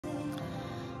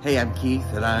Hey, I'm Keith,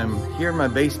 and I'm here in my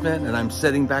basement, and I'm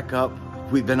setting back up.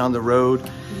 We've been on the road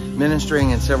ministering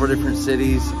in several different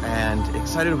cities and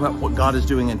excited about what God is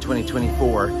doing in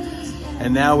 2024.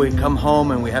 And now we come home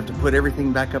and we have to put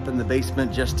everything back up in the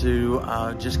basement just to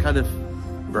just kind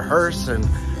of rehearse and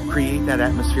create that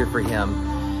atmosphere for Him.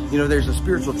 You know, there's a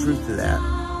spiritual truth to that.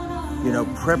 You know,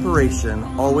 preparation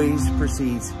always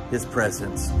precedes His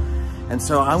presence. And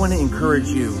so I want to encourage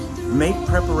you, make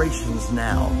preparations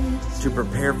now to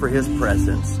prepare for His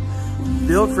presence.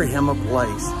 Build for Him a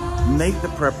place. Make the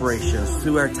preparations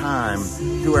through our time,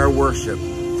 through our worship,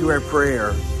 through our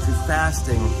prayer, through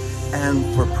fasting, and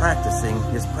for practicing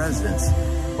His presence.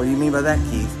 What do you mean by that,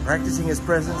 Keith? Practicing His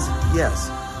presence? Yes,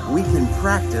 we can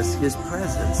practice His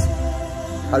presence.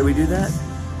 How do we do that?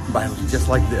 By just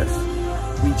like this.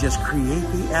 We just create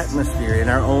the atmosphere in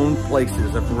our own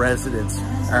places of residence,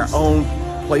 our own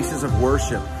places of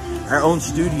worship, our own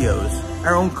studios,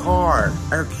 our own car,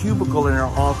 our cubicle in our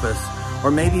office, or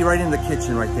maybe right in the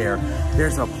kitchen right there.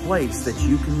 There's a place that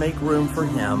you can make room for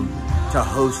Him to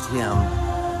host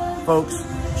Him. Folks,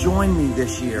 join me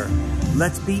this year.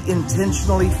 Let's be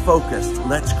intentionally focused.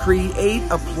 Let's create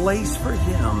a place for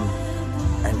Him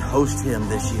and host Him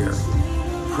this year.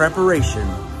 Preparation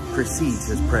precedes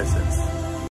His presence.